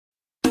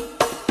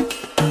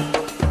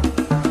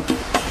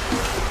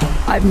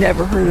I've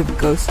never heard of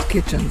ghost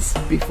kitchens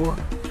before.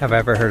 Have I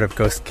ever heard of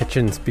ghost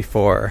kitchens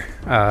before?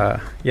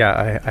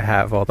 Yeah, I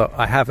have, although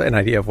I have an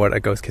idea of what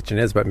a ghost kitchen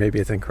is, but maybe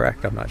it's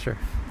incorrect. I'm not sure.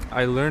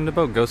 I learned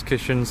about ghost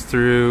kitchens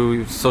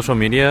through social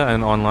media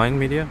and online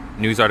media.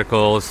 News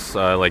articles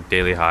like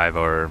Daily Hive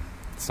or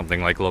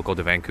something like Local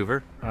to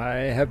Vancouver. I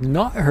have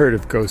not heard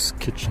of ghost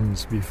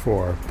kitchens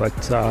before,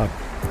 but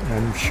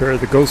I'm sure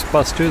the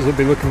Ghostbusters will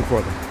be looking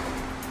for them.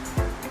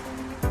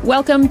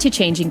 Welcome to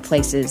Changing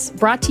Places,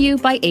 brought to you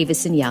by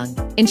Avis & Young.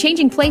 In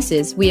Changing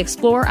Places, we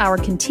explore our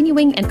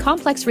continuing and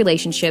complex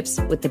relationships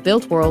with the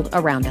built world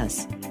around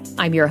us.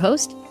 I'm your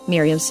host,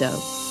 Miriam So.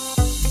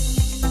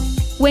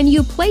 When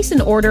you place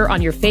an order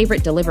on your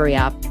favorite delivery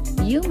app,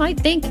 you might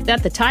think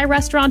that the Thai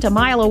restaurant a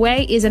mile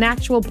away is an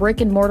actual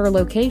brick-and-mortar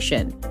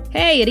location.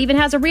 Hey, it even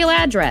has a real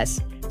address.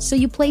 So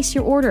you place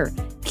your order,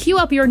 queue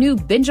up your new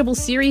bingeable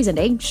series, and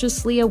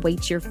anxiously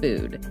await your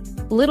food.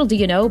 Little do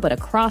you know, but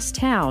across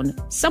town,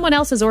 someone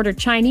else has ordered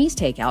Chinese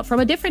takeout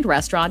from a different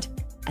restaurant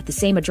at the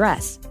same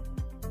address.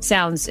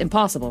 Sounds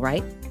impossible,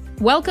 right?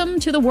 Welcome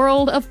to the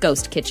world of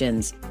ghost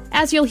kitchens.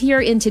 As you'll hear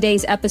in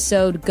today's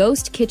episode,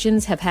 ghost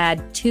kitchens have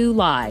had two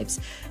lives.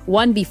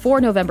 One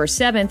before November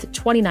 7th,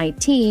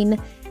 2019,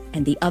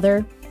 and the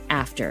other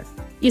after.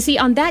 You see,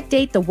 on that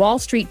date, the Wall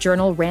Street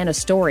Journal ran a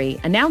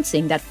story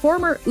announcing that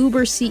former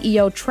Uber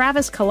CEO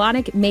Travis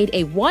Kalanick made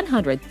a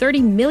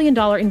 $130 million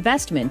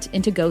investment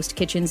into ghost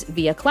kitchens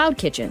via cloud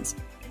kitchens.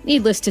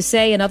 Needless to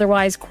say, an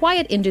otherwise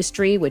quiet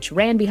industry which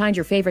ran behind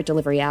your favorite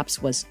delivery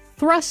apps was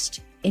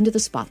thrust into the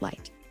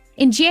spotlight.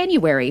 In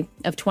January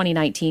of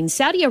 2019,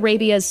 Saudi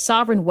Arabia's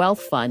sovereign wealth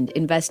fund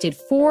invested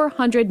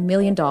 $400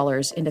 million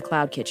into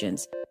cloud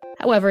kitchens.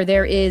 However,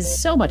 there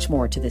is so much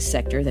more to this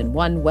sector than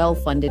one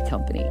well-funded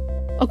company.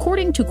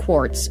 According to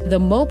Quartz, the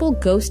mobile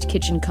ghost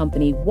kitchen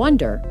company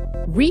Wonder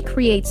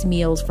recreates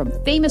meals from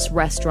famous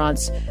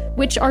restaurants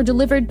which are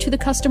delivered to the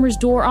customer's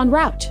door en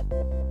route.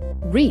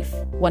 Reef,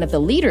 one of the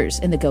leaders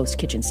in the ghost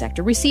kitchen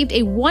sector, received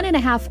a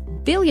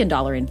 $1.5 billion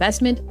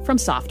investment from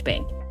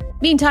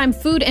SoftBank. Meantime,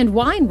 Food and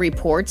Wine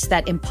reports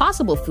that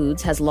Impossible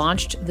Foods has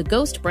launched the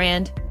ghost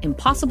brand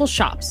Impossible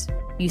Shops,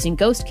 using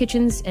ghost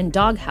kitchens and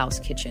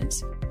doghouse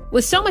kitchens.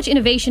 With so much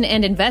innovation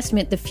and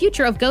investment, the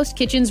future of ghost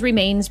kitchens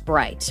remains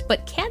bright.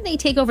 But can they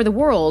take over the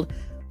world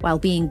while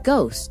being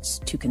ghosts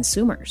to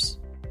consumers?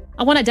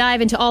 I want to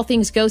dive into all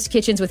things ghost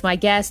kitchens with my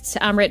guests,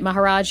 Amrit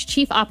Maharaj,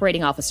 Chief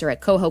Operating Officer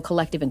at Coho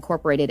Collective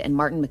Incorporated, and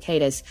Martin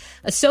Makaitis,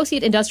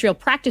 Associate Industrial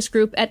Practice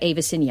Group at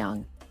Avis &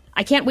 Young.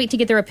 I can't wait to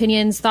get their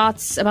opinions,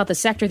 thoughts about the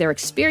sector, their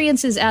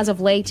experiences as of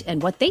late,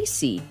 and what they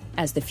see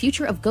as the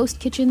future of ghost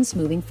kitchens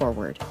moving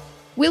forward.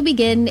 We'll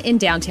begin in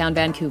downtown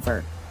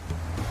Vancouver.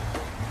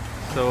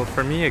 So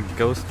for me, a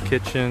ghost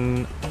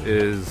kitchen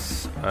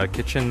is a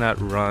kitchen that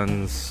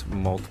runs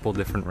multiple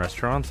different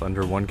restaurants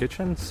under one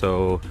kitchen.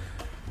 So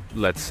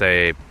let's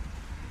say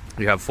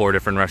you have 4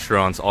 different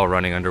restaurants all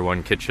running under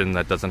one kitchen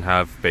that doesn't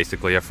have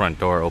basically a front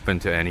door open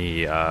to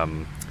any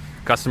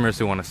customers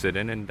who want to sit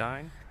in and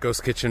dine.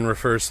 Ghost kitchen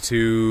refers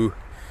to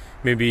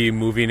maybe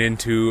moving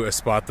into a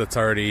spot that's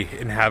already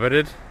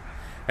inhabited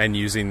and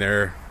using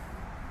their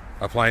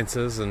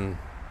appliances and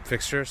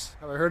fixtures.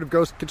 Have I heard of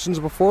ghost kitchens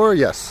before?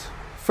 Yes.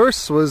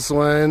 First was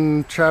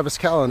when Travis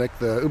Kalanick,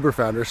 the Uber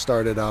founder,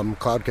 started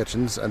cloud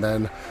kitchens, and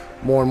then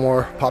more and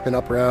more popping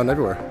up around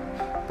everywhere.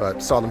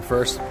 But saw them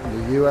first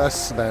in the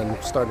U.S., then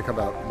started to come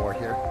out more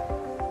here.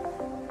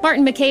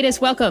 Martin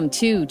Makaitis, welcome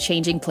to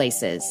Changing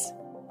Places.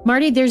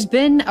 Marty, there's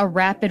been a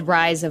rapid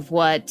rise of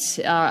what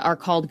are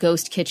called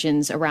ghost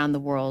kitchens around the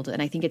world,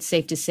 and I think it's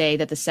safe to say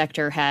that the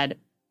sector had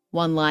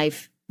one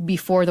life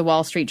before the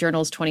Wall Street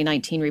Journal's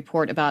 2019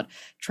 report about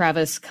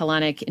Travis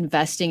Kalanick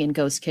investing in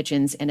ghost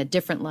kitchens, and a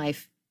different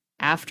life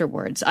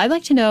afterwards. I'd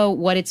like to know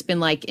what it's been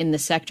like in the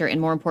sector, and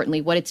more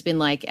importantly, what it's been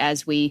like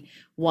as we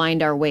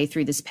wind our way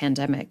through this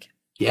pandemic.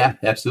 Yeah,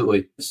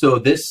 absolutely. So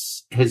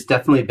this has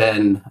definitely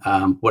been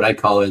what I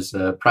call is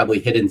a probably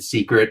hidden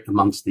secret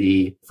amongst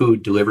the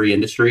food delivery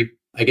industry.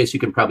 I guess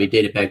you can probably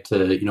date it back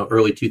to,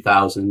 early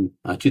 2000,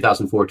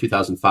 2004,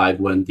 2005,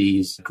 when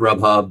these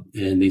Grubhub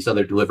and these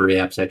other delivery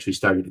apps actually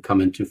started to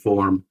come into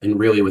form, and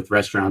really with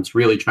restaurants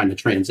really trying to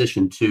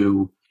transition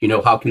to,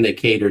 how can they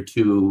cater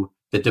to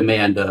the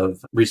demand of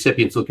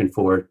recipients looking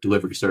for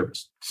delivery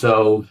service.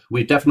 So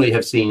we definitely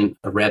have seen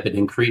a rapid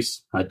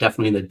increase.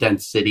 Definitely in the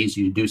dense cities,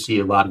 you do see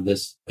a lot of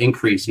this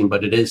increasing,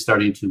 but it is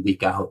starting to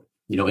leak out,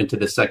 into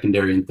the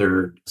secondary and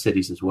third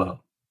cities as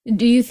well.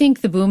 Do you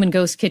think the boom in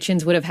ghost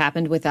kitchens would have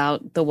happened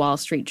without the Wall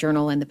Street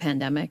Journal and the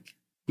pandemic?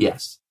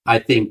 Yes. I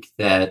think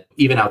that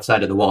even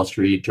outside of the Wall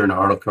Street Journal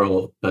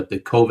article, but the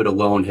COVID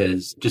alone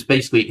has just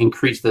basically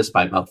increased this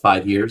by about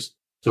 5 years.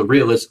 So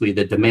realistically,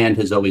 the demand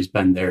has always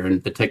been there,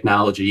 and the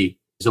technology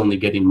is only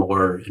getting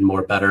more and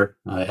more better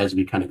as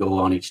we kind of go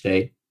along each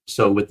day.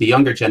 So with the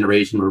younger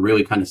generation, we're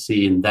really kind of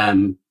seeing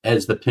them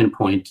as the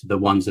pinpoint to the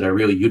ones that are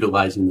really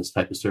utilizing this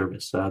type of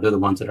service. They're the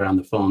ones that are on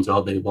the phones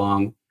all day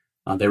long.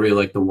 They really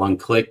like the one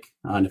click.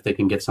 And if they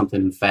can get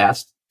something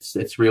fast,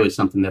 it's really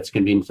something that's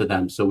convenient to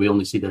them. So we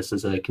only see this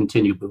as a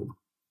continued boom.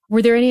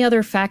 Were there any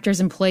other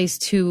factors in place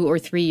 2 or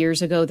 3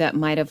 years ago that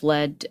might have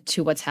led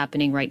to what's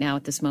happening right now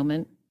at this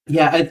moment?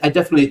 Yeah, I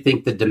definitely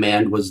think the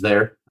demand was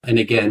there. And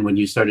again, when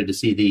you started to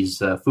see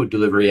these food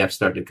delivery apps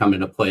start to come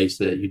into place,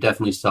 you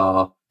definitely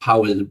saw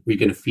how are we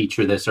going to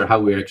feature this, or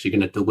how we're actually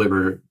going to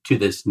deliver to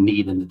this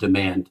need and the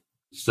demand.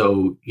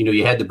 So,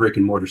 you had the brick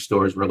and mortar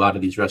stores where a lot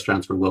of these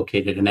restaurants were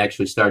located and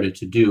actually started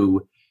to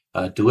do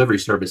delivery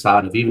service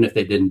out of, even if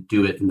they didn't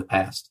do it in the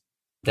past.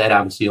 That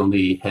obviously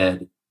only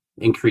had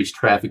increased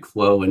traffic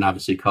flow and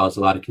obviously caused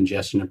a lot of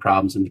congestion and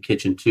problems in the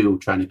kitchen too,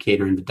 trying to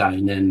cater in the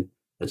dine-in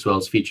as well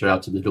as feature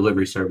out to the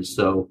delivery service.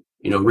 So,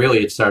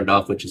 really it started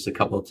off with just a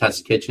couple of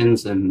test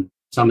kitchens, and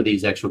some of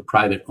these actual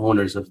private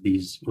owners of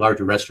these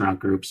larger restaurant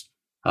groups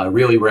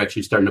really were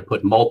actually starting to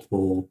put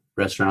multiple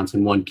restaurants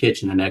in one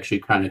kitchen and actually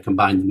kind of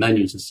combine the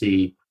menus to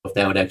see if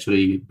that would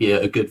actually be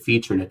a good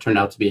feature. And it turned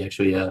out to be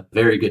actually a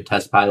very good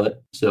test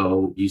pilot.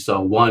 So you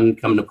saw one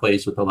come into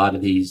place with a lot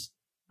of these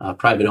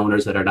private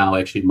owners that are now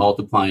actually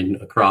multiplying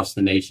across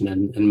the nation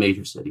and in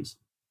major cities.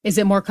 Is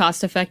it more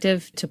cost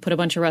effective to put a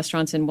bunch of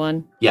restaurants in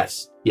one?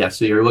 Yes.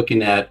 So you're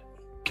looking at,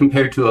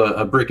 compared to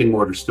a brick and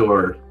mortar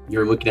store,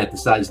 you're looking at the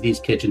size of these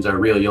kitchens are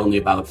really only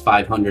about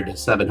 500 to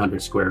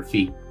 700 square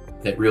feet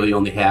that really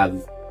only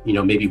have,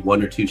 maybe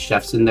 1 or 2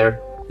 chefs in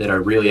there that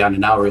are really on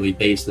an hourly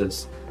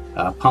basis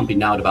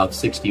pumping out about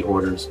 60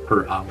 orders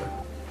per hour.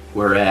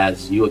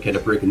 Whereas you look at a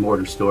brick and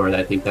mortar store,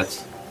 I think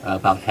that's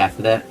about half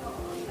of that.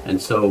 And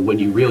so when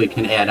you really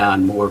can add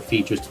on more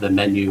features to the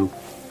menu,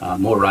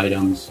 more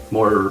items,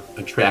 more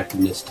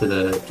attractiveness to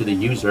the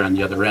user on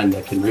the other end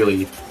that can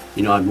really,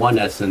 in one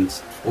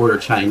essence, order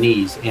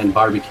Chinese and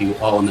barbecue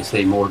all in the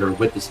same order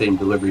with the same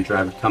delivery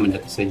driver coming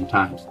at the same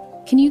times.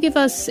 Can you give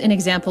us an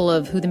example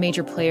of who the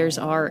major players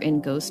are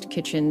in ghost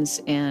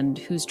kitchens and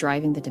who's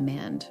driving the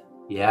demand?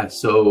 Yeah,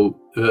 so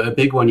a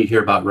big one you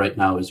hear about right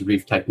now is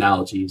Reef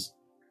Technologies.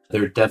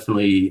 They're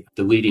definitely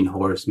the leading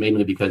horse,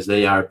 mainly because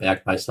they are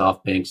backed by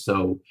SoftBank.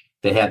 So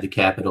they have the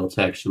capital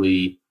to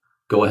actually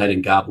go ahead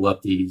and gobble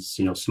up these,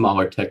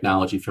 smaller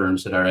technology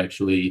firms that are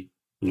actually,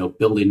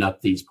 building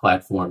up these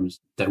platforms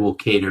that will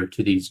cater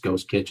to these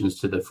ghost kitchens,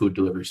 to the food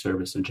delivery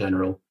service in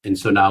general. And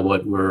so now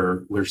what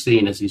we're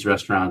seeing is these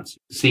restaurants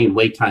seeing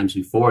wait times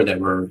before that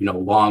were,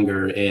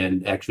 longer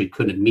and actually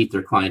couldn't meet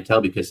their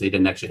clientele because they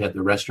didn't actually have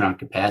the restaurant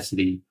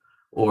capacity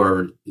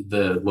or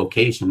the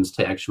locations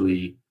to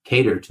actually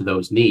cater to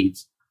those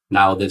needs.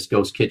 Now this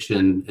ghost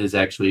kitchen is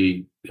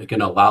actually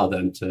going to allow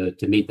them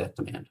to meet that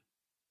demand.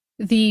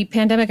 The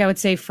pandemic, I would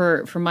say,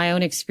 for my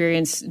own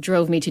experience,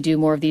 drove me to do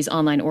more of these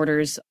online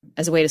orders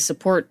as a way to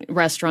support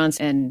restaurants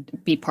and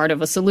be part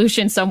of a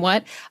solution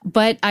somewhat.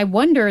 But I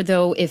wonder,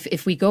 though,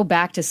 if we go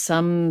back to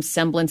some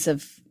semblance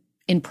of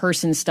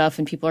in-person stuff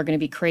and people are going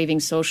to be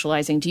craving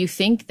socializing, do you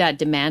think that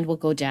demand will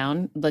go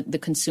down, the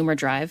consumer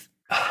drive?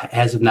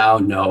 As of now,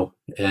 no.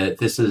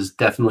 This is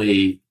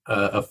definitely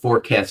a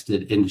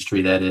forecasted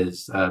industry that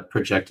is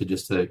projected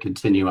just to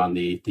continue on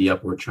the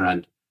upward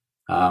trend.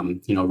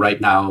 Right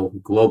now,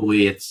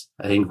 globally, it's,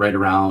 I think, right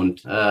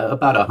around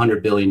about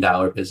 $100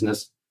 billion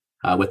business.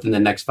 Within the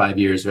next 5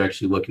 years, they're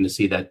actually looking to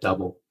see that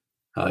double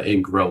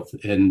in growth.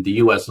 And the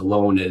U.S.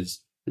 alone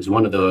is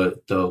one of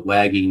the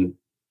lagging,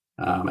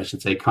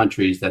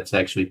 countries that's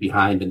actually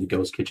behind in the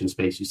ghost kitchen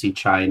space. You see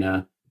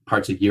China,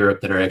 parts of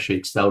Europe that are actually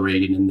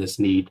accelerating in this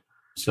need.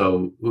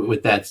 So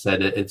with that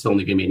said, it's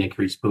only going to be an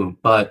increased boom.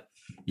 But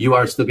you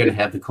are still going to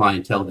have the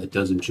clientele that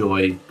does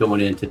enjoy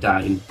going in to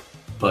dine.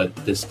 But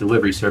this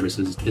delivery service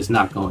is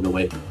not going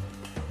away.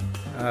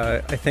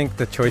 I think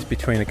the choice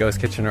between a ghost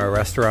kitchen or a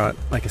restaurant,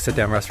 like a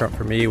sit-down restaurant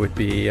for me, would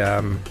be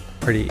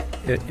pretty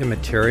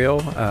immaterial.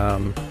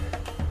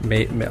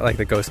 Like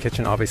the ghost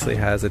kitchen obviously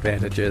has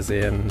advantages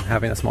in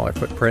having a smaller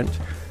footprint,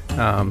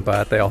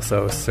 but they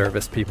also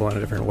service people in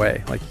a different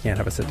way. Like you can't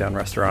have a sit-down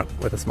restaurant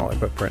with a smaller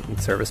footprint and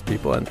service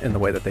people in the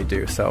way that they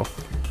do. So,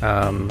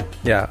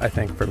 I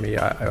think for me,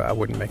 I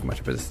wouldn't make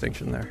much of a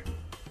distinction there.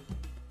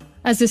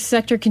 As this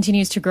sector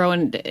continues to grow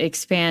and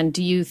expand,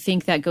 do you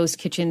think that ghost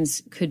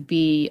kitchens could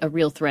be a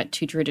real threat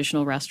to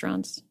traditional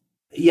restaurants?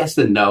 Yes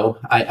and no.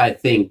 I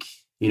think,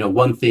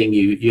 one thing,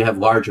 you have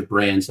larger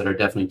brands that are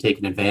definitely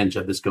taking advantage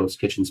of this ghost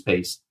kitchen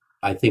space.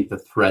 I think the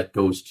threat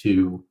goes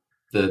to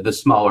the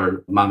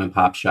smaller mom and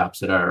pop shops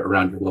that are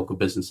around your local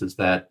businesses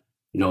that,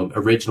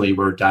 originally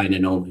were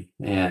dine-in only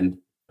and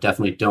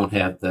definitely don't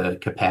have the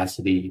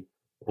capacity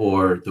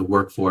or the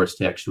workforce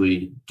to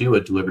actually do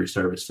a delivery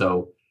service.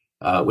 So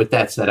with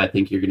that said, I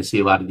think you're going to see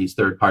a lot of these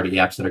third-party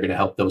apps that are going to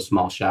help those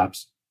small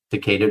shops to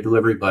cater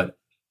delivery. But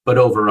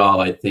overall,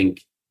 I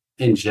think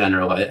in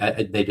general,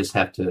 they just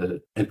have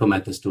to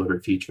implement this delivery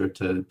feature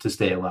to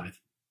stay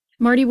alive.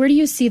 Marty, where do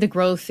you see the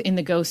growth in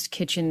the ghost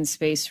kitchen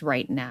space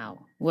right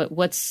now?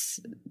 What's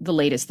the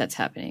latest that's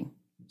happening?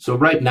 So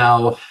right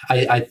now,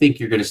 I think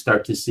you're going to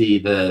start to see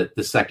the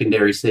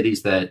secondary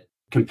cities that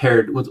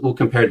we'll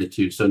compare the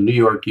two. So New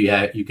York,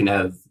 you can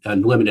have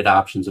unlimited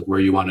options of where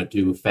you want to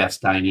do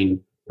fast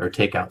dining or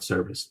takeout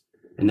service.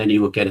 And then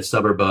you look at a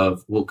suburb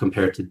we'll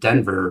compare it to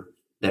Denver,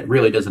 that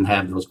really doesn't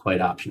have those quite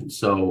options.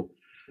 So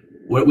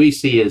what we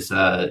see is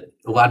a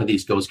lot of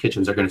these ghost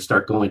kitchens are going to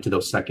start going to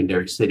those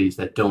secondary cities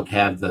that don't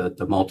have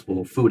the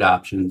multiple food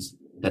options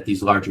that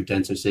these larger,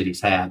 denser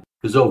cities have.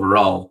 Because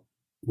overall,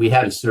 we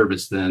have a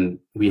service, then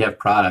we have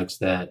products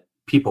that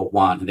people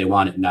want, and they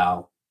want it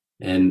now.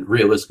 And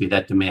realistically,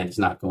 that demand is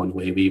not going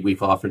away.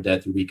 We've offered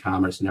that through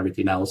e-commerce and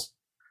everything else.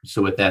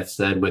 So with that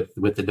said,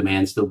 with the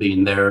demand still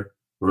being there,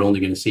 we're only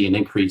going to see an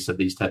increase of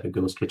these type of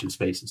ghost kitchen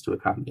spaces to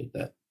accommodate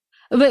that.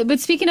 But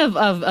speaking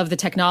of the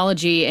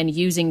technology and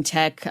using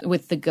tech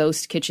with the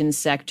ghost kitchen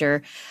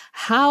sector,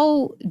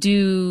 how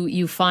do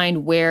you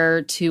find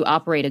where to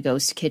operate a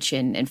ghost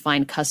kitchen and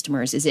find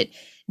customers? Is it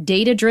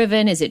data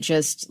driven? Is it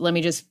just, let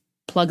me just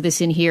plug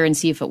this in here and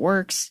see if it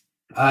works?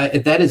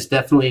 That has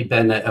definitely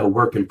been a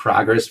work in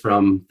progress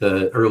from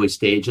the early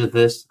stage of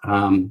this.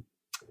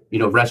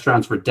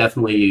 Restaurants were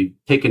definitely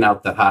picking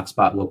out the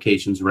hotspot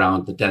locations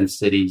around the dense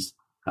cities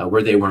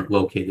where they weren't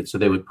located. So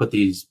they would put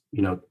these,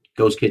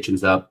 ghost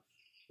kitchens up,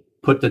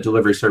 put the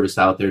delivery service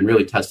out there and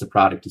really test the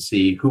product to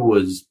see who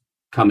was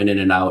coming in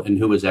and out and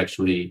who was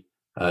actually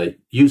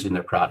using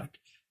their product.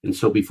 And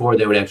so before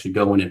they would actually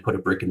go in and put a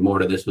brick and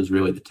mortar, this was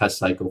really the test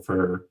cycle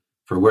for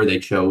where they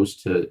chose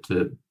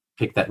to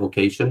pick that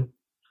location.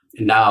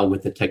 And now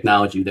with the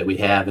technology that we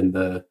have and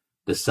the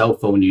cell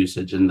phone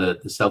usage and the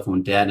cell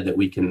phone data that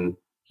we can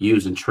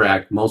use and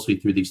track mostly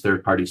through these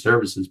third-party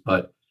services,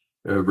 but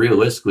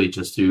realistically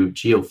just through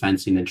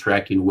geofencing and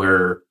tracking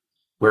where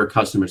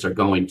customers are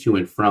going to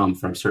and from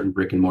certain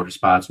brick and mortar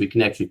spots, we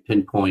can actually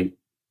pinpoint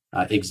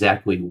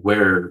exactly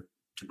where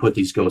to put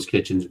these ghost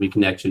kitchens. We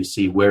can actually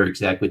see where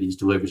exactly these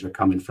deliveries are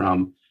coming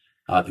from,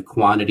 the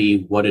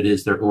quantity, what it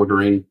is they're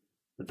ordering,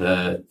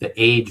 the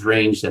age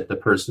range that the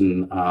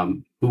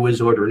person who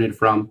is ordering it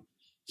from.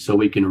 So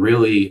we can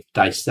really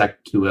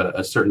dissect to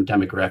a certain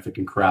demographic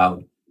and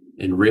crowd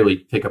and really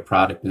pick a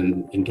product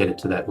and get it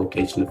to that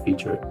location to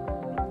feature it.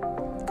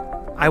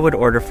 I would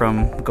order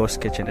from Ghost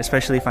Kitchen,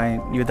 especially if I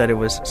knew that it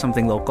was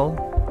something local.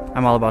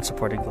 I'm all about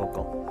supporting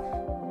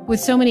local.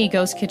 With so many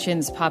ghost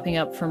kitchens popping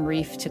up from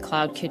Reef to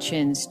Cloud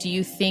Kitchens, do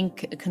you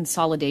think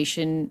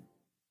consolidation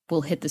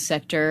will hit the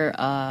sector,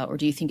 or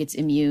do you think it's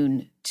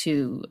immune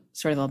to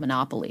sort of a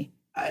monopoly?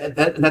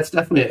 That's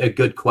definitely a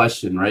good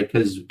question, right?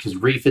 Because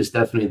Reef is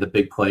definitely the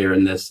big player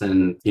in this.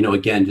 And,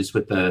 again, just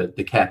with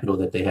the capital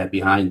that they have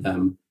behind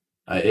them,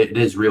 it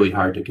is really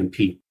hard to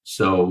compete.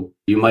 So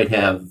you might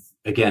have,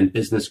 again,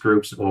 business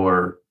groups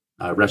or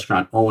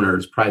restaurant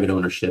owners, private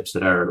ownerships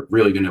that are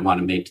really going to want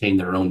to maintain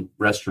their own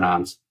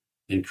restaurants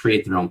and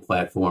create their own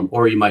platform.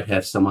 Or you might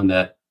have someone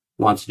that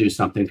wants to do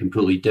something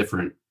completely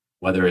different,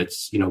 whether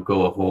it's,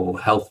 go a whole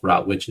health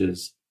route, which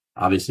is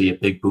obviously a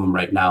big boom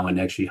right now, and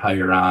actually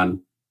hire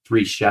on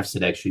 3 chefs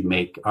that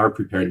actually are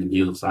preparing the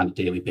meals on a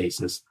daily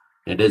basis.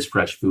 And it is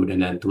fresh food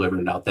and then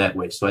delivering it out that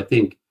way. So I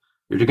think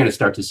you're going to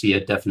start to see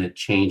a definite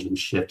change and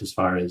shift as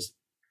far as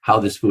how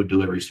this food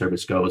delivery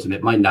service goes. And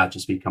it might not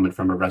just be coming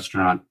from a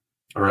restaurant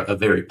or a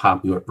very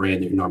popular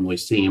brand that you're normally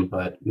seeing,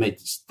 but it may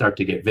start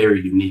to get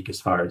very unique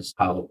as far as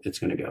how it's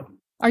going to go.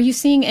 Are you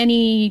seeing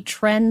any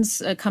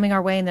trends coming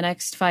our way in the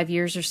next 5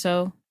 years or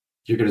so?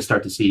 You're going to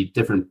start to see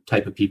different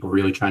type of people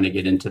really trying to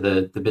get into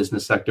the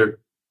business sector.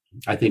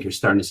 I think you're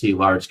starting to see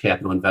large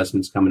capital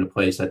investments come into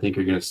place. I think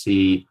you're going to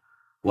see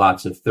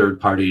lots of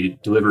third-party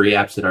delivery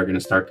apps that are going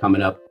to start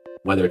coming up,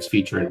 whether it's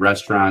featuring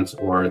restaurants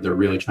or they're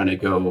really trying to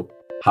go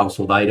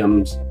household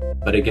items.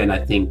 But again,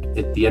 I think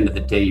at the end of the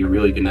day, you're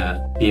really going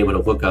to be able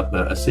to look up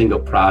a single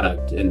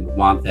product and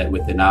want that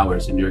within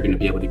hours, and you're going to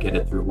be able to get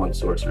it through one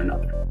source or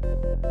another.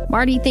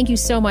 Marty, thank you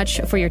so much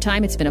for your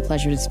time. It's been a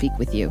pleasure to speak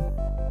with you.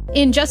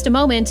 In just a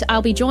moment,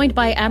 I'll be joined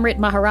by Amrit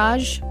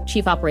Maharaj,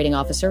 Chief Operating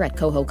Officer at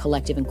Coho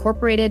Collective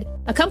Incorporated,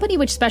 a company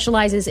which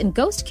specializes in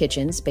ghost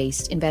kitchens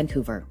based in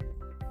Vancouver.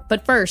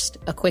 But first,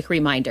 a quick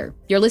reminder.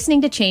 You're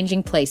listening to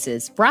Changing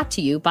Places, brought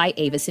to you by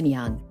Avis &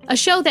 Young, a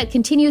show that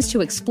continues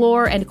to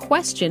explore and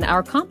question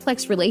our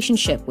complex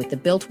relationship with the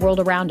built world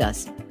around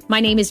us. My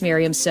name is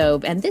Miriam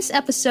Sobe, and this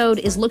episode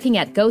is looking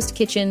at ghost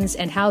kitchens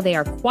and how they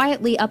are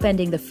quietly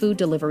upending the food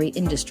delivery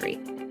industry.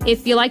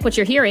 If you like what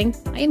you're hearing,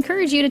 I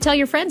encourage you to tell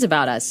your friends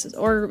about us,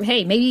 or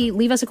hey, maybe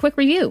leave us a quick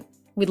review.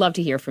 We'd love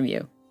to hear from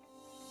you.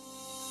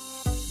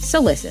 So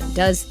listen,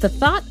 does the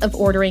thought of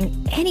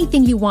ordering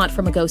anything you want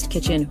from a ghost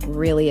kitchen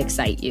really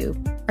excite you?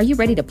 Are you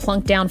ready to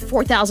plunk down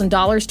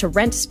 $4,000 to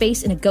rent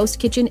space in a ghost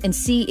kitchen and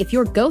see if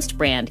your ghost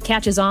brand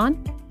catches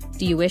on?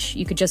 Do you wish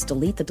you could just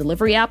delete the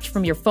delivery apps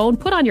from your phone,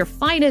 put on your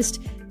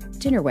finest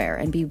dinnerware,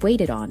 and be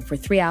waited on for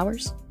 3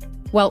 hours?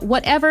 Well,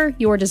 whatever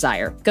your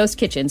desire, ghost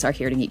kitchens are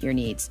here to meet your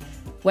needs,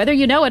 whether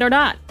you know it or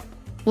not.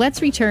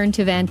 Let's return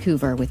to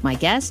Vancouver with my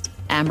guest,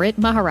 Amrit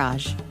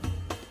Maharaj.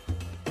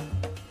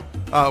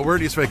 We're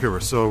in East Vancouver,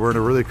 so we're in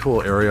a really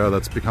cool area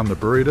that's become the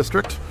brewery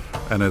district,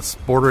 and it's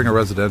bordering a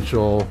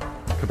residential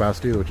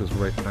capacity, which is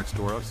right next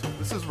door to us.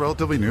 This is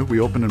relatively new. We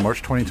opened in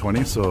March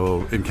 2020,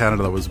 so in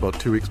Canada that was about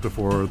 2 weeks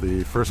before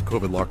the first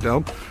COVID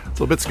lockdown.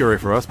 It's a bit scary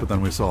for us, but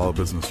then we saw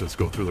business just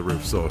go through the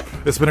roof, so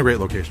it's been a great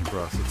location for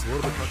us. It's a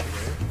little bit tucked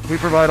away. We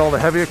provide all the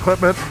heavy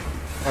equipment.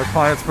 Our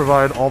clients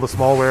provide all the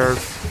small wares.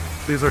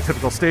 These are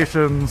typical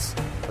stations,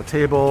 a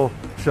table,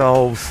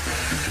 shelves,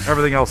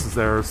 everything else is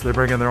theirs. They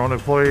bring in their own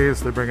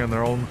employees, they bring in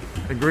their own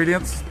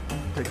ingredients,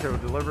 take care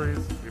of deliveries.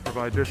 We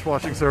provide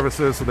dishwashing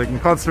services so they can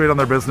concentrate on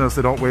their business,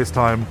 they don't waste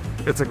time.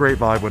 It's a great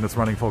vibe when it's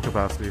running full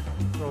capacity.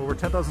 So we're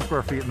 10,000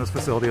 square feet in this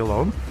facility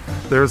alone.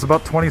 There's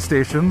about 20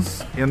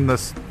 stations in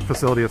this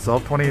facility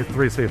itself,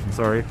 23 stations,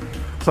 sorry.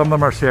 Some of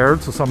them are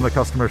shared, so some of the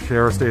customers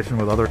share a station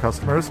with other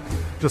customers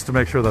just to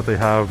make sure that they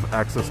have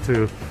access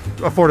to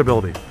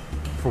affordability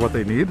for what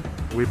they need.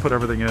 We put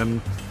everything in,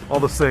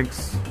 all the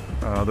sinks,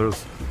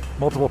 there's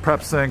multiple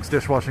prep sinks,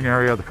 dishwashing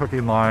area, the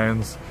cooking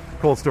lines,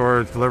 cold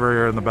storage, delivery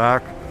area in the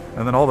back,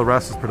 and then all the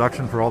rest is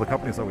production for all the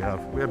companies that we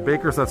have. We have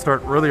bakers that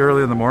start really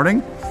early in the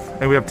morning,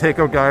 and we have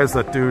takeout guys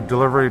that do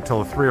delivery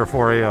till 3 or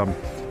 4 a.m.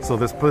 So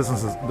this place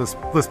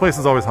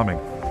is always humming.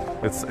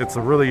 It's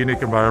a really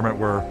unique environment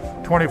where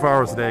 24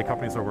 hours a day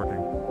companies are working.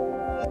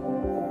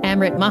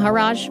 Amrit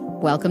Maharaj,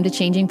 welcome to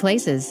Changing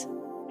Places.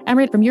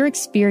 Amrit, from your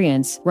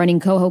experience running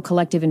Coho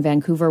Collective in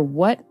Vancouver,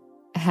 what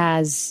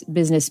has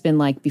business been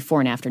like before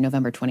and after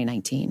November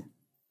 2019?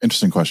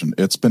 Interesting question.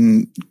 It's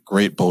been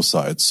great both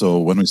sides. So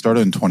when we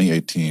started in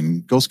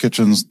 2018, ghost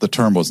kitchens, the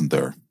term wasn't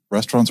there.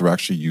 Restaurants were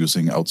actually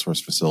using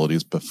outsourced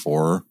facilities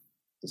before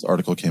this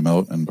article came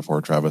out and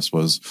before Travis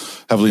was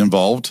heavily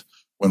involved.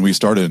 When we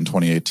started in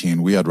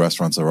 2018, we had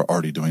restaurants that were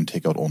already doing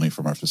takeout only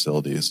from our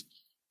facilities.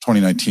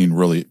 2019,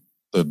 really,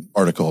 the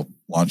article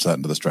launched that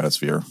into the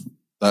stratosphere.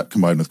 That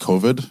combined with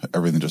COVID,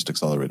 everything just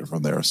accelerated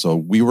from there.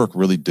 So WeWork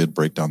really did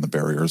break down the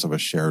barriers of a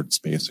shared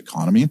space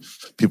economy.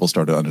 People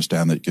started to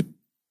understand that you could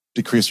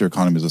decrease your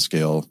economies of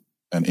scale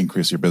and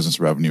increase your business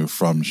revenue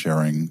from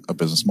sharing a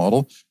business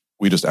model.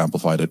 We just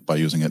amplified it by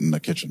using it in the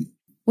kitchen.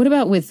 What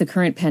about with the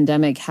current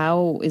pandemic?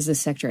 How is the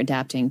sector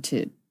adapting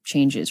to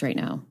changes right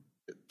now?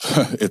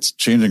 It's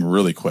changing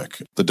really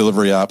quick. The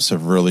delivery apps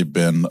have really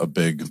been a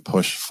big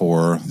push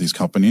for these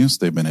companies.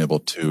 They've been able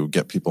to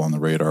get people on the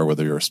radar,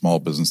 whether you're a small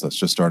business that's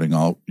just starting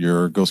out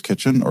your ghost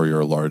kitchen or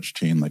you're a large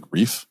chain like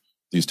Reef.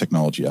 These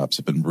technology apps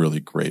have been really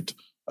great.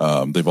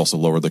 They've also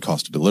lowered the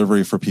cost of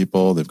delivery for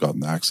people. They've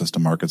gotten access to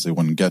markets they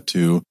wouldn't get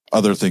to.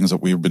 Other things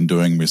that we've been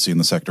doing, we've seen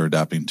the sector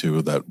adapting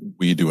to that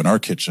we do in our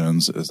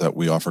kitchens is that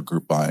we offer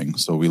group buying.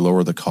 So we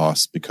lower the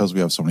costs because we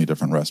have so many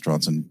different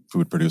restaurants and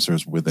food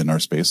producers within our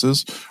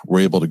spaces. We're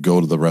able to go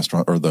to the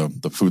restaurant or the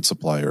food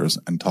suppliers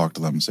and talk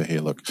to them and say, hey,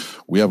 look,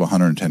 we have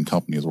 110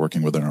 companies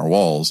working within our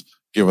walls.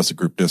 Give us a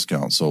group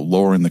discount. So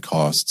lowering the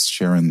costs,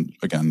 sharing,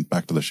 again,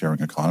 back to the sharing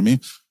economy.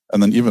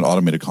 And then even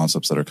automated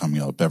concepts that are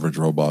coming out, beverage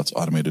robots,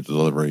 automated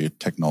delivery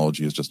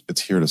technology is just,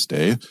 it's here to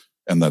stay.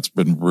 And that's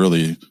been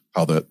really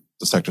how the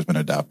sector's been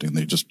adapting.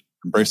 They just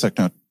embrace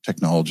that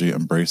technology,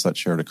 embrace that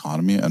shared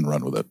economy and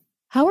run with it.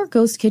 How are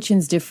ghost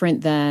kitchens different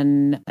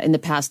than in the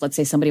past? Let's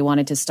say somebody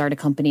wanted to start a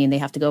company and they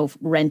have to go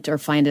rent or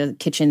find a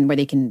kitchen where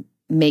they can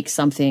make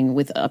something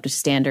with up to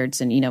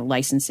standards and,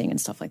 licensing and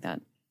stuff like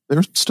that.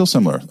 They're still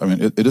similar. I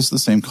mean, it is the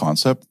same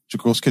concept.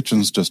 Ghost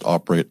kitchens just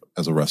operate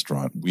as a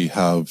restaurant. We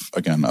have,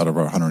 again, out of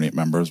our 108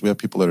 members, we have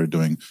people that are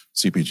doing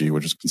CPG,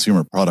 which is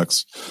consumer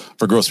products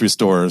for grocery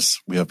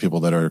stores. We have people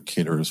that are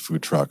caterers,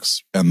 food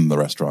trucks, and the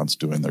restaurants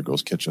doing their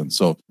ghost kitchen.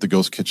 So the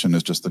ghost kitchen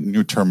is just the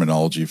new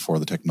terminology for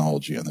the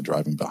technology and the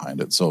driving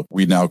behind it. So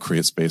we now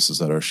create spaces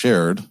that are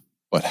shared,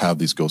 but have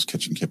these ghost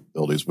kitchen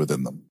capabilities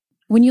within them.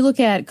 When you look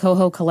at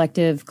Coho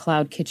Collective,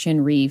 Cloud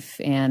Kitchen, Reef,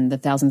 and the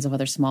thousands of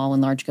other small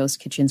and large ghost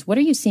kitchens, what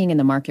are you seeing in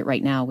the market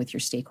right now with your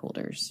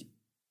stakeholders?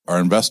 Our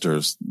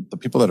investors, the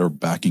people that are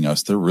backing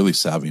us, they're really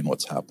savvy in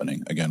what's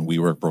happening. Again,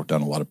 WeWork broke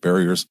down a lot of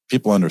barriers.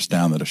 People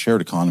understand that a shared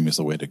economy is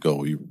the way to go.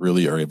 We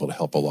really are able to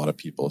help a lot of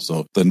people.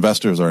 So the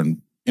investors are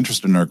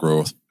interested in our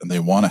growth and they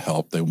want to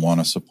help. They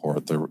want to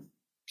support. They're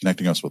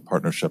connecting us with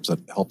partnerships that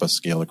help us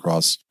scale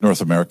across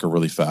North America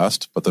really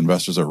fast. But the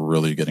investors are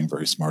really getting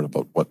very smart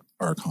about what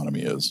our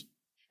economy is.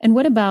 And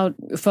what about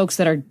folks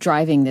that are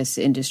driving this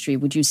industry?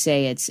 Would you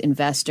say it's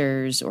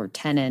investors or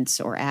tenants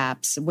or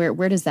apps?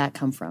 Where does that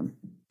come from?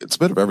 It's a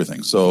bit of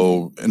everything.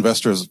 So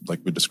investors, like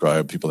we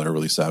described, people that are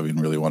really savvy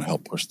and really want to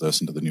help push this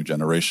into the new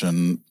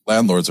generation.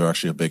 Landlords are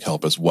actually a big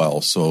help as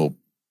well. So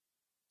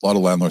a lot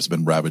of landlords have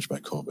been ravaged by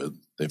COVID.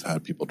 They've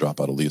had people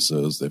drop out of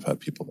leases. They've had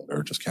people that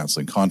are just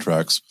canceling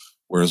contracts.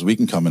 Whereas we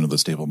can come into the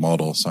stable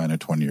model, sign a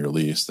 20-year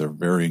lease. They're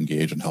very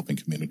engaged in helping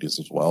communities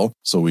as well.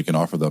 So we can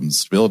offer them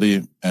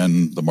stability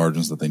and the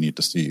margins that they need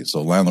to see.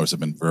 So landlords have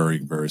been very,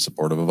 very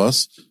supportive of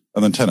us.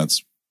 And then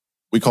tenants,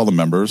 we call them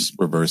members.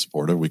 We're very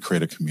supportive. We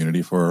create a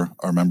community for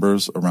our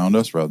members around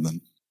us rather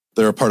than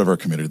they're a part of our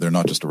community. They're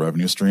not just a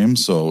revenue stream.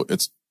 So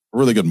it's a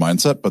really good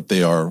mindset, but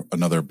they are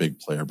another big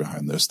player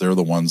behind this. They're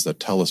the ones that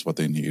tell us what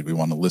they need. We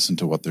want to listen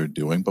to what they're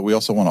doing, but we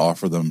also want to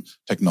offer them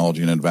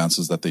technology and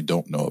advances that they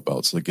don't know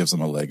about. So it gives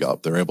them a leg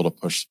up. They're able to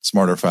push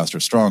smarter, faster,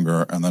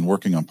 stronger, and then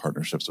working on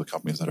partnerships with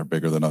companies that are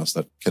bigger than us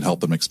that can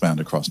help them expand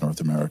across North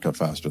America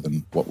faster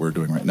than what we're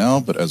doing right now.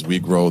 But as we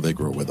grow, they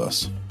grow with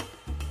us.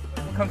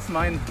 What comes to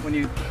mind when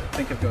you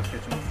think of ghost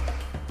kitchens?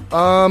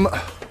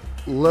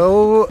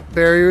 Low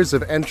barriers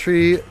of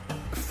entry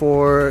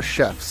for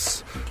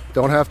chefs.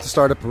 don't have to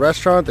start up a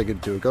restaurant. They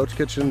could do a ghost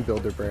kitchen,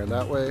 build their brand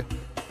that way.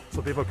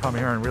 So people come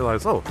here and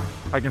realize, oh,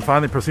 I can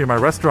finally pursue my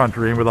restaurant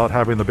dream without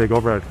having the big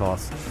overhead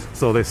costs.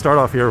 So they start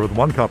off here with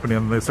one company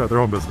and then they start their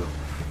own business.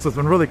 So it's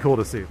been really cool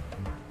to see.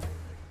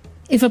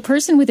 If a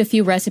person with a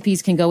few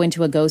recipes can go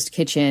into a ghost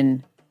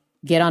kitchen,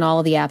 get on all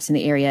of the apps in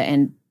the area,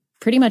 and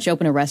pretty much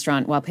open a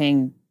restaurant while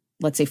paying,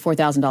 let's say,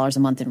 $4,000 a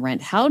month in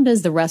rent, how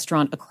does the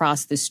restaurant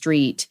across the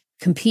street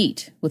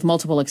compete with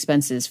multiple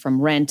expenses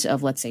from rent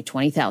of, let's say,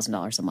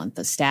 $20,000 a month,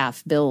 the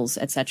staff, bills,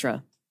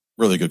 etc.?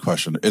 Really good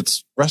question.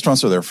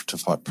 Restaurants are there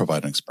to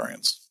provide an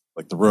experience.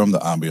 Like the room, the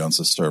ambiance,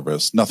 the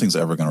service, nothing's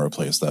ever going to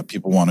replace that.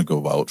 People want to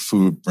go out.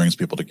 Food brings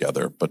people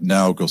together. But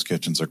now ghost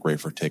kitchens are great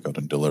for takeout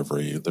and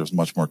delivery. There's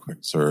much more quick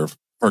serve.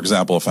 For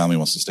example, a family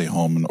wants to stay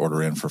home and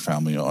order in for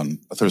family on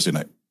a Thursday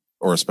night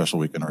or a special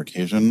weekend or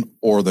occasion,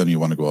 or then you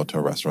want to go out to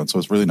a restaurant. So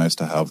it's really nice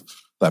to have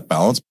that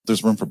balance.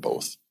 There's room for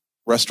both.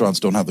 Restaurants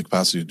don't have the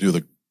capacity to do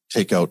the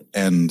takeout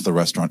and the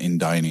restaurant in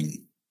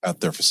dining at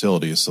their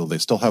facilities. So they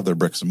still have their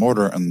bricks and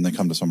mortar, and then they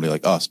come to somebody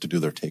like us to do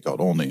their takeout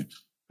only,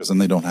 because then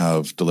they don't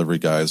have delivery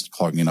guys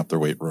clogging up their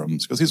wait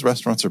rooms, because these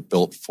restaurants are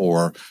built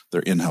for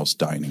their in-house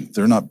dining.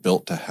 They're not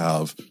built to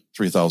have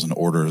 3,000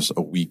 orders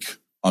a week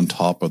on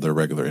top of their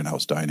regular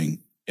in-house dining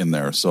in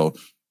there. So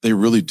they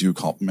really do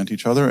complement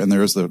each other, and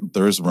there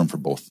is room for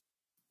both.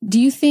 Do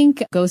you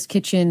think ghost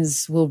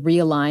kitchens will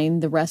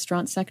realign the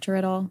restaurant sector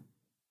at all?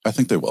 I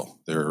think they will.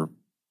 They're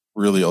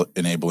really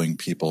enabling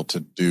people to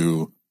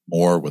do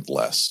more with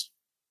less.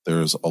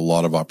 There's a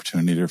lot of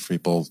opportunity for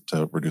people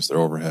to reduce their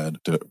overhead,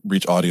 to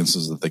reach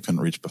audiences that they couldn't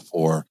reach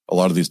before. A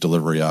lot of these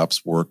delivery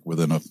apps work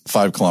within a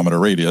 5-kilometer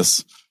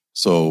radius.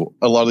 So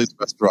a lot of these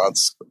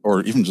restaurants,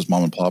 or even just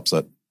mom and pops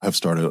that have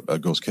started a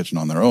ghost kitchen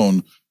on their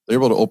own, they're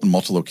able to open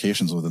multiple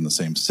locations within the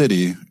same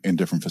city in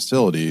different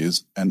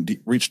facilities and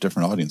reach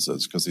different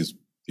audiences, because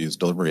these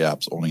delivery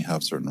apps only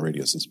have certain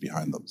radiuses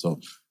behind them. So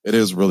it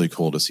is really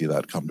cool to see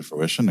that come to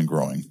fruition and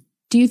growing.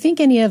 Do you think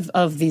any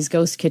of these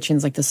ghost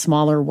kitchens, like the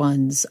smaller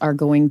ones, are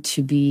going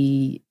to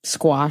be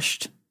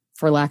squashed,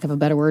 for lack of a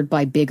better word,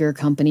 by bigger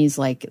companies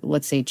like,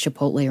 let's say,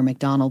 Chipotle or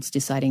McDonald's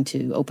deciding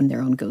to open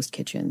their own ghost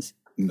kitchens?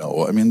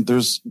 No, I mean,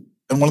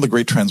 and one of the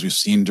great trends we've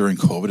seen during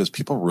COVID is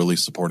people really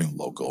supporting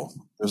local.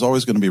 There's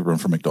always going to be room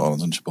for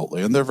McDonald's and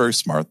Chipotle, and they're very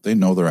smart. They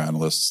know their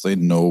analysts. They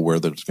know where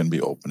there's going to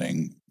be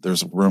opening.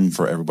 There's room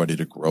for everybody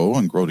to grow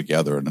and grow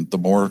together. And the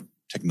more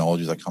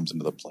technology that comes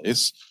into the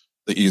place,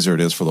 the easier it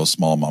is for those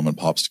small mom and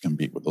pops to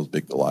compete with those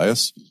big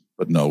Goliaths.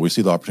 But no, we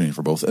see the opportunity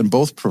for both, and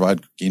both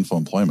provide gainful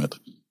employment.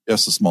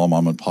 Yes, the small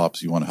mom and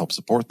pops, you want to help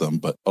support them,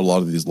 but a lot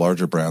of these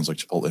larger brands like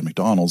Chipotle and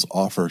McDonald's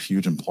offer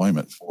huge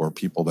employment for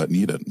people that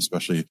need it,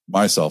 especially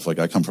myself. Like,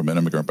 I come from an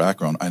immigrant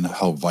background. I know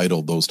how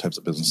vital those types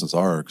of businesses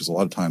are, because a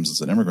lot of times as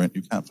an immigrant,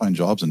 you can't find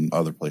jobs in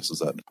other places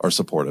that are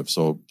supportive.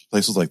 So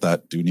places like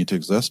that do need to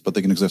exist, but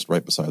they can exist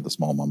right beside the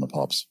small mom and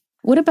pops.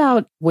 What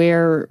about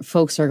where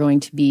folks are going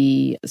to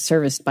be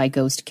serviced by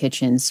ghost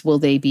kitchens? Will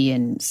they be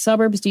in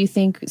suburbs, do you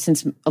think,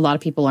 since a lot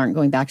of people aren't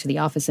going back to the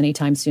office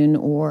anytime soon?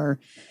 Or,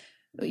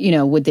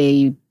 would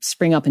they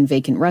spring up in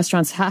vacant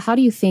restaurants? How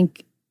do you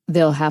think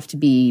they'll have to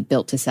be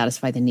built to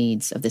satisfy the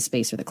needs of the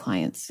space or the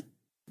clients?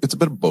 It's a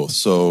bit of both.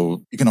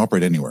 So you can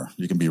operate anywhere.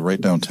 You can be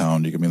right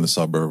downtown. You can be in the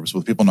suburbs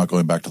with people not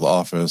going back to the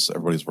office.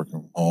 Everybody's working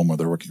from home, or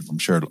they're working from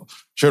shared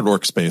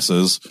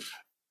workspaces.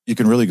 You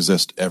can really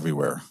exist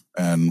everywhere.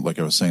 And like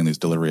I was saying, these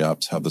delivery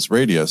apps have this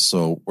radius.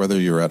 So whether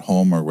you're at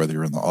home or whether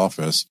you're in the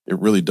office, it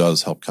really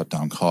does help cut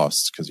down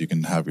costs, because you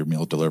can have your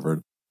meal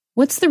delivered.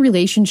 What's the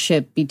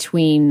relationship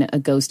between a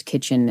ghost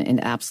kitchen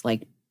and apps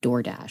like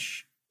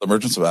DoorDash? The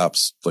emergence of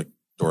apps like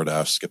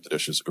DoorDash, Skip the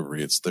Dishes, Uber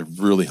Eats, they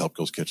really help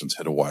ghost kitchens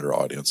hit a wider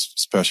audience,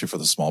 especially for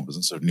the small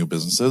business or new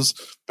businesses.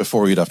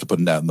 Before, you'd have to put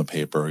an ad in the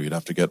paper, you'd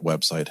have to get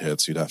website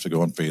hits, you'd have to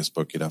go on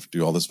Facebook, you'd have to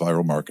do all this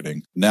viral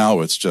marketing.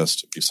 Now it's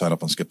just, you sign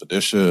up on Skip the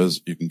Dishes,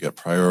 you can get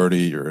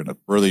priority, you're in a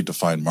really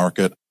defined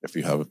market if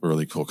you have a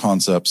really cool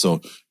concept.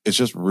 So it's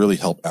just really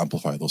helped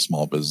amplify those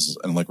small businesses.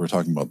 And like we're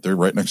talking about, they're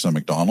right next to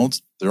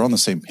McDonald's. They're on the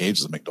same page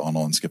as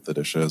McDonald's and Skip the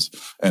Dishes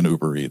and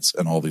Uber Eats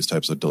and all these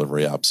types of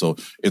delivery apps. So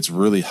it's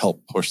really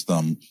helped push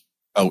them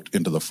out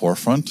into the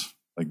forefront.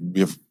 Like,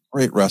 we have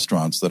great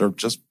restaurants that are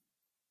just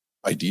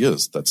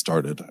ideas that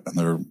started, and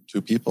they're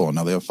 2 people, and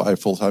now they have 5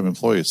 full-time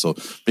employees. So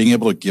being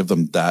able to give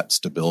them that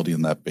stability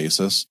and that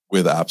basis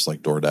with apps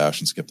like DoorDash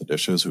and Skip the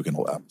Dishes, who can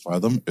amplify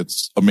them,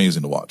 it's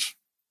amazing to watch.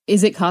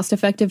 Is it cost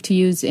effective to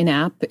use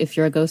in-app if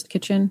you're a ghost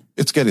kitchen?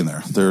 It's getting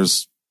there.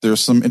 There's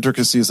some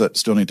intricacies that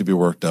still need to be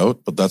worked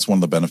out, but that's one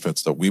of the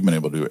benefits that we've been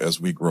able to do as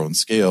we grow and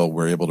scale.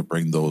 We're able to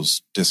bring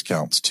those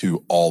discounts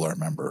to all our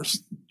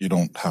members. You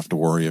don't have to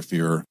worry if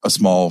you're a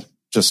small,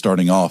 just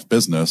starting off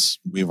business.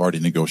 We've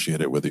already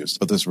negotiated with you.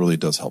 But this really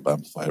does help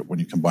amplify it. When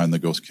you combine the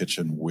ghost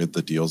kitchen with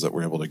the deals that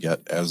we're able to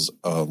get as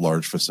a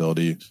large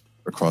facility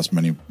across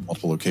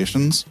multiple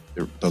locations,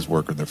 it does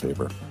work in their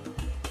favor.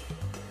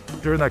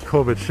 During that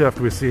COVID shift,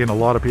 we've seen a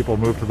lot of people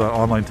move to the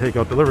online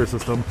takeout delivery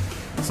system.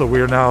 So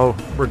we're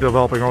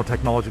developing our own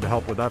technology to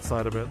help with that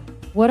side of it.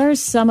 What are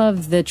some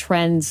of the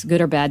trends,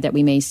 good or bad, that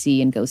we may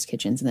see in ghost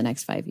kitchens in the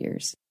next 5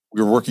 years?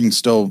 we're working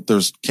still,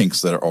 there's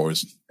kinks that are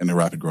always in a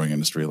rapid growing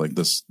industry like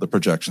this. The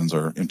projections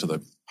are into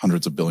the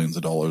hundreds of billions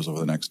of dollars over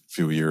the next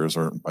few years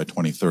or by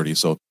 2030.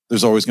 So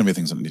there's always going to be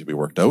things that need to be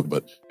worked out,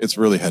 but it's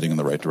really heading in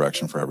the right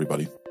direction for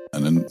everybody.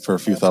 And then for a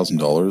few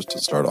 $1,000s to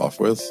start off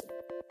with,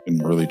 you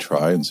can really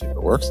try and see if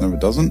it works. And if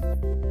it doesn't,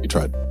 you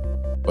tried.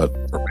 But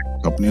for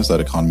big companies, that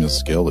economy of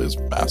scale is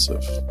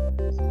massive.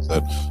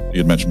 That you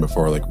had mentioned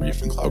before, like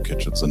Reef and Cloud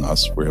Kitchens and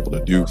us, we're able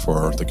to do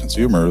for the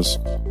consumers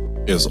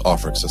is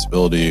offer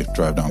accessibility,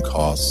 drive down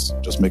costs,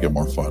 just make it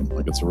more fun.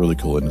 Like it's a really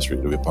cool industry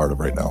to be a part of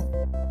right now.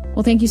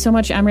 Well, thank you so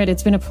much, Amrit.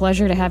 It's been a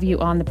pleasure to have you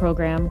on the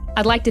program.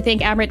 I'd like to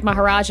thank Amrit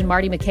Maharaj and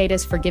Marty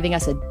Makaitis for giving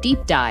us a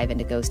deep dive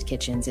into ghost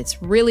kitchens.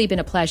 It's really been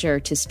a pleasure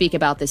to speak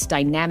about this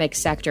dynamic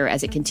sector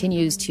as it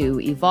continues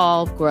to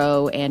evolve,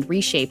 grow, and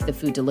reshape the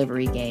food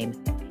delivery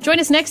game. Join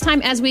us next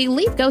time as we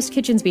leave ghost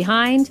kitchens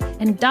behind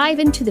and dive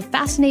into the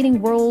fascinating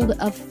world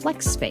of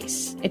flex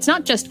space. It's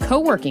not just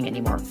co-working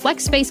anymore.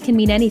 Flex space can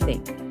mean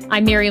anything.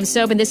 I'm Miriam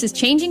Sobe, and this is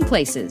Changing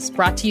Places,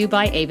 brought to you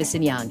by Avis &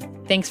 Young.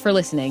 Thanks for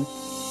listening.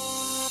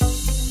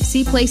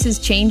 See places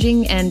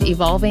changing and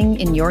evolving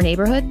in your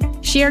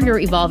neighborhood? Share your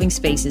evolving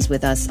spaces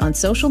with us on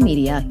social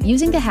media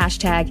using the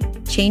hashtag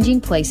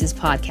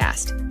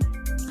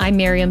 #ChangingPlacesPodcast. I'm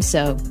Miriam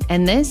Sobe,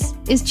 and this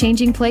is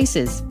Changing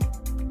Places.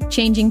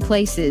 Changing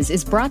Places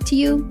is brought to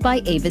you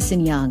by Avis &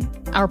 Young.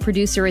 Our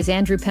producer is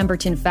Andrew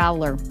Pemberton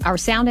Fowler. Our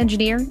sound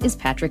engineer is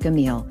Patrick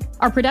Emile.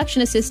 Our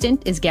production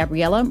assistant is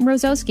Gabriella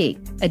Mrozowski.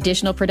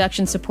 Additional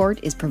production support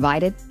is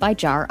provided by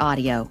Jar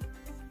Audio.